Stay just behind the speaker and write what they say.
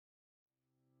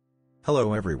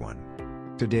Hello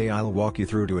everyone. Today I'll walk you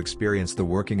through to experience the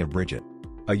working of Bridgit,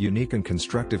 a unique and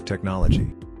constructive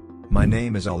technology. My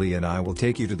name is Ali and I will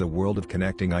take you to the world of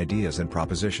connecting ideas and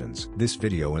propositions. This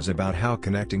video is about how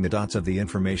connecting the dots of the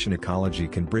information ecology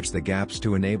can bridge the gaps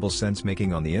to enable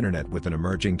sense-making on the internet with an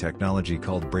emerging technology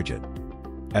called Bridgit.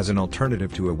 As an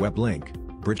alternative to a web link,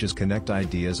 bridges connect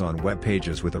ideas on web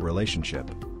pages with a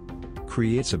relationship.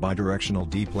 Creates a bidirectional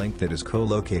deep link that is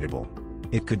co-locatable.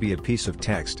 It could be a piece of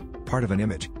text, part of an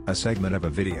image, a segment of a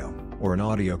video, or an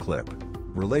audio clip.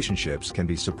 Relationships can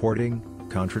be supporting,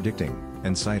 contradicting,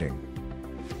 and citing.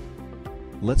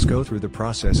 Let's go through the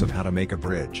process of how to make a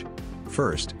bridge.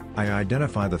 First, I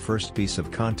identify the first piece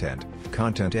of content,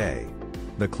 content A.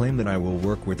 The claim that I will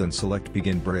work with and select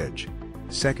Begin Bridge.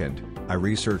 Second, I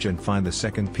research and find the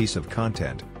second piece of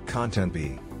content, content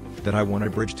B, that I want to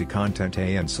bridge to content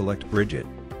A and select Bridgit.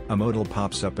 A modal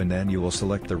pops up and then you will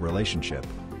select the relationship,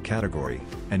 category,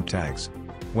 and tags.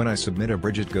 When I submit a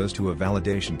bridge, it goes to a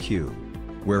validation queue,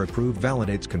 where approve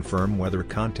validates confirm whether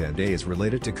content A is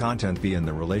related to content B in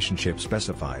the relationship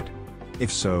specified.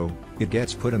 If so, it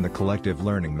gets put in the collective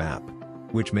learning map,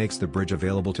 which makes the bridge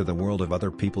available to the world of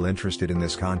other people interested in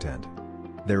this content.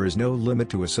 There is no limit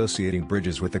to associating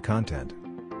bridges with the content.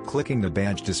 Clicking the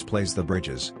badge displays the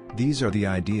bridges. These are the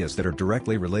ideas that are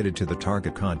directly related to the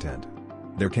target content.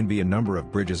 There can be a number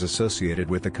of bridges associated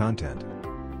with the content.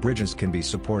 Bridges can be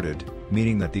supported,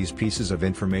 meaning that these pieces of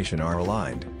information are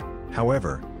aligned.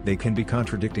 However, they can be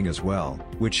contradicting as well,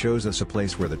 which shows us a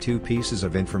place where the two pieces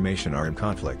of information are in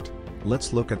conflict.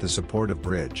 Let's look at the supportive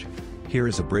bridge. Here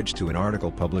is a bridge to an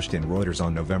article published in Reuters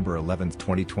on November 11,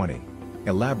 2020.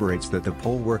 Elaborates that the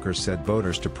poll workers said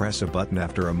voters to press a button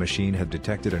after a machine had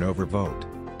detected an overvote.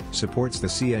 Supports the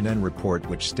CNN report,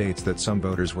 which states that some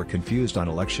voters were confused on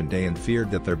election day and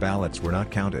feared that their ballots were not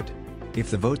counted if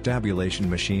the vote tabulation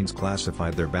machines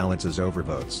classified their ballots as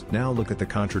overvotes. Now look at the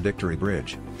contradictory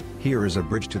bridge. Here is a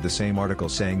bridge to the same article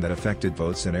saying that affected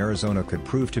votes in Arizona could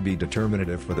prove to be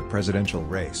determinative for the presidential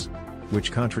race,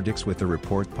 which contradicts with the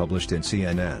report published in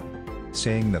CNN,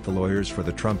 saying that the lawyers for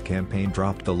the Trump campaign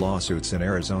dropped the lawsuits in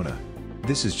Arizona.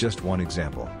 This is just one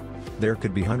example. There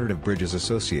could be hundreds of bridges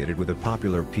associated with a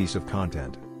popular piece of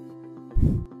content.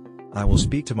 I will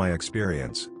speak to my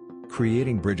experience.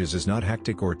 Creating bridges is not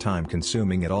hectic or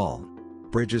time-consuming at all.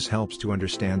 Bridges helps to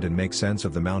understand and make sense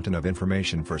of the mountain of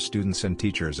information for students and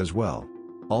teachers as well.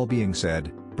 All being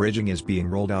said, bridging is being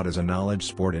rolled out as a knowledge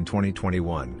sport in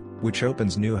 2021, which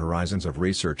opens new horizons of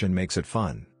research and makes it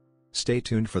fun. Stay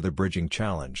tuned for the Bridging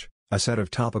Challenge, a set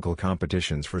of topical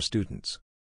competitions for students.